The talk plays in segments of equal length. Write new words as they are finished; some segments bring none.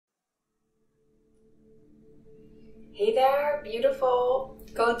Hey there, beautiful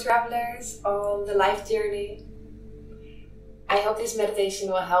co-travelers on the life journey. I hope this meditation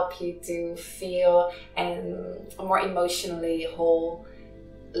will help you to feel more emotionally whole,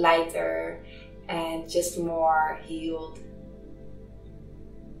 lighter, and just more healed.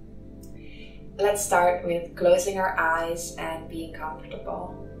 Let's start with closing our eyes and being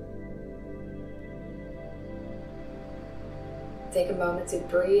comfortable. Take a moment to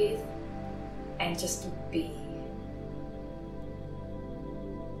breathe and just to be.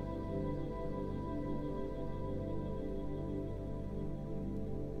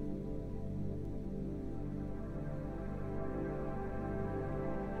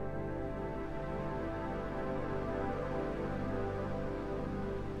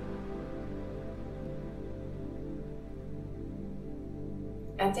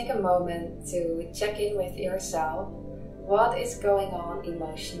 And take a moment to check in with yourself. What is going on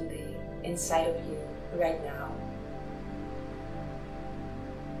emotionally inside of you right now?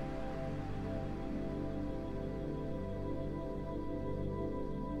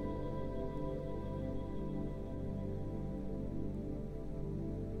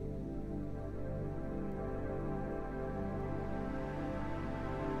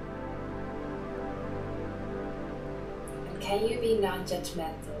 And can you be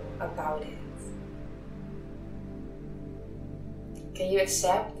non-judgmental about it? Can you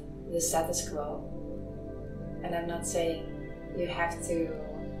accept the status quo? And I'm not saying you have to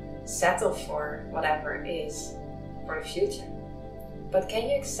settle for whatever is for the future, but can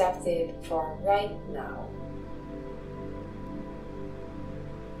you accept it for right now?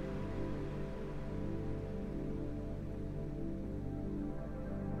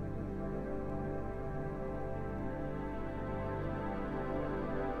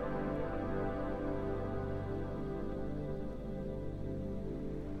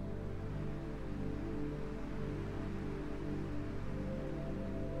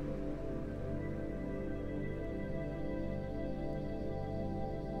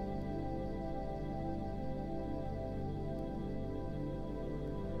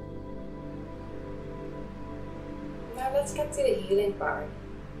 Now let's get to the healing part.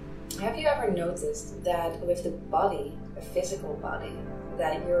 Have you ever noticed that with the body, the physical body,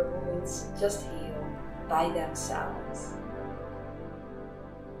 that your wounds just heal by themselves?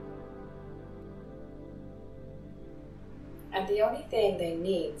 And the only thing they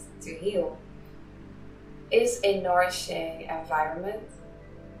need to heal is a nourishing environment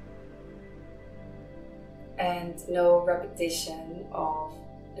and no repetition of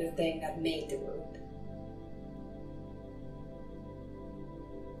the thing that made the wound.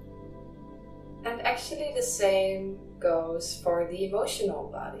 And actually the same goes for the emotional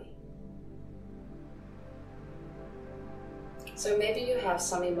body. So maybe you have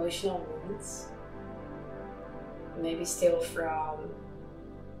some emotional wounds, maybe still from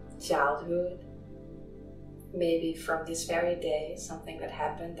childhood, maybe from this very day, something that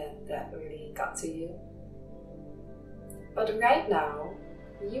happened and that really got to you. But right now,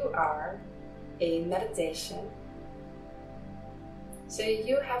 you are in meditation. So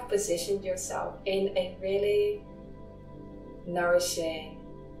you have positioned yourself in a really nourishing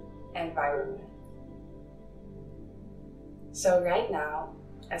environment. So right now,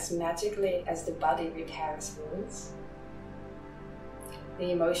 as magically as the body repairs wounds,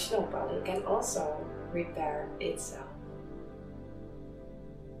 the emotional body can also repair itself.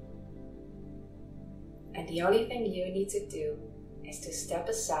 And the only thing you need to do is to step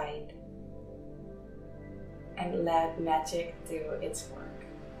aside and let magic do its work.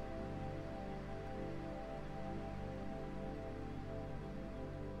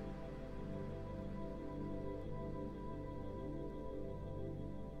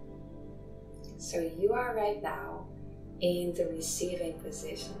 So you are right now in the receiving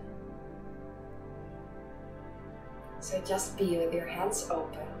position. So just be with your hands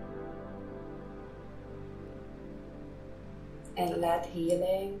open and let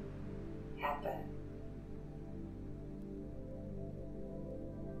healing happen.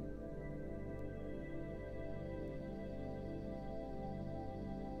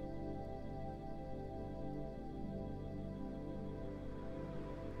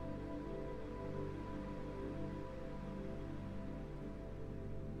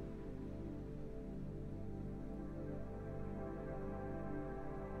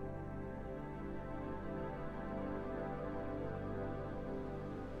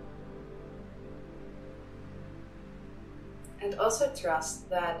 And also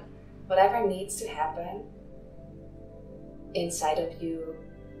trust that whatever needs to happen inside of you,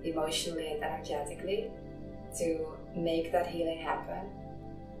 emotionally and energetically, to make that healing happen,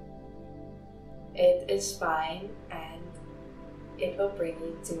 It is fine and it will bring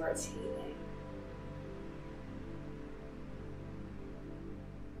you towards healing.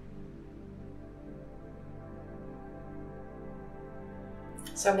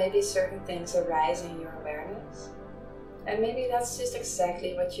 So maybe certain things arise in your awareness, and maybe that's just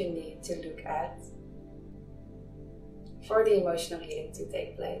exactly what you need to look at for the emotional healing to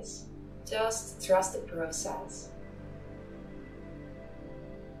take place. Just trust the process.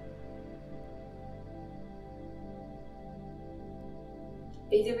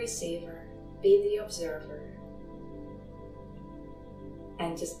 Be the receiver, be the observer,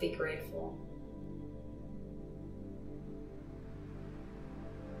 and just be grateful.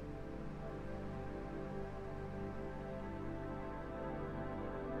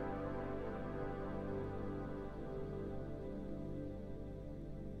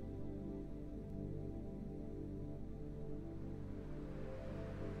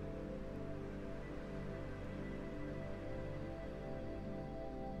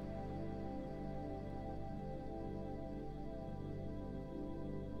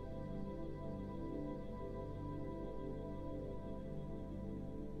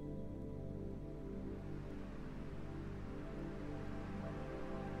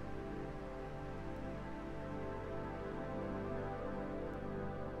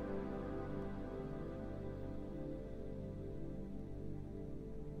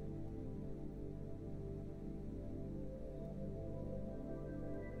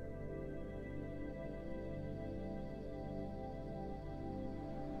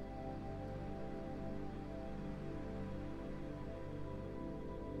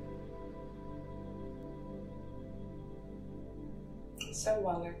 So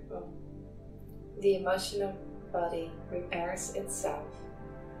wonderful. The emotional body repairs itself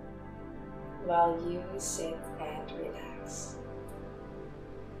while you sit and relax.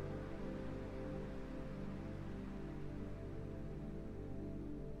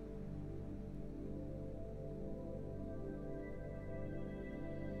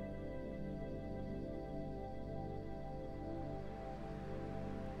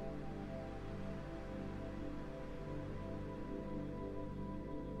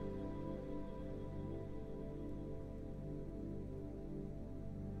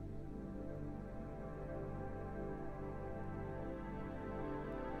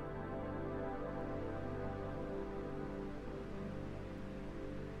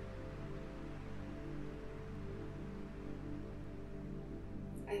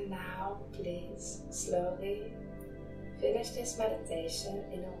 And now, please, slowly finish this meditation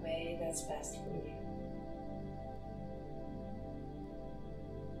in a way that's best for you.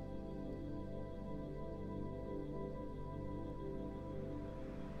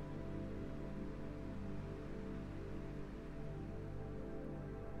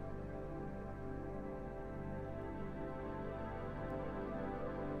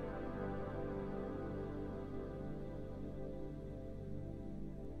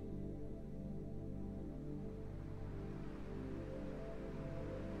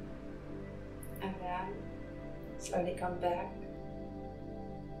 And then slowly come back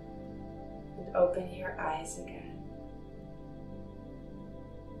and open your eyes again.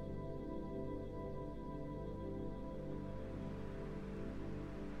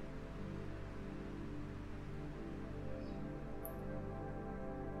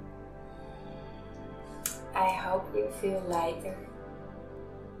 I hope you feel lighter.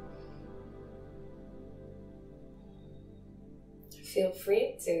 Feel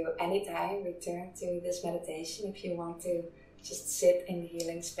free to anytime return to this meditation if you want to just sit in the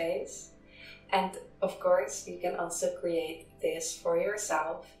healing space. And of course, you can also create this for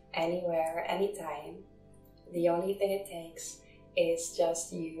yourself anywhere, anytime. The only thing it takes is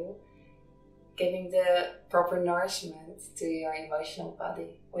just you giving the proper nourishment to your emotional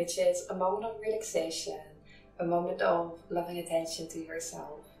body, which is a moment of relaxation, a moment of loving attention to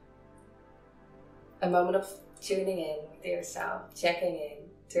yourself, a moment of tuning in with yourself, checking in,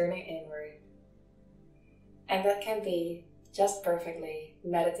 turning inward. And that can be just perfectly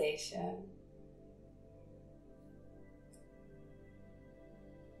meditation.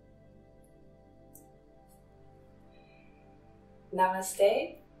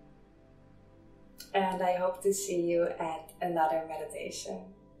 Namaste, and I hope to see you at another meditation.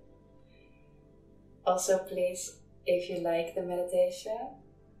 Also, please, if you like the meditation,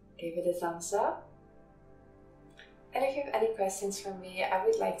 give it a thumbs up. And if you have any questions for me, I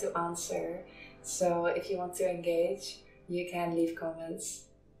would like to answer. So if you want to engage, you can leave comments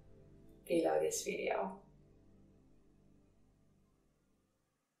below this video.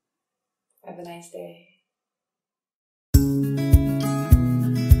 Have a nice day.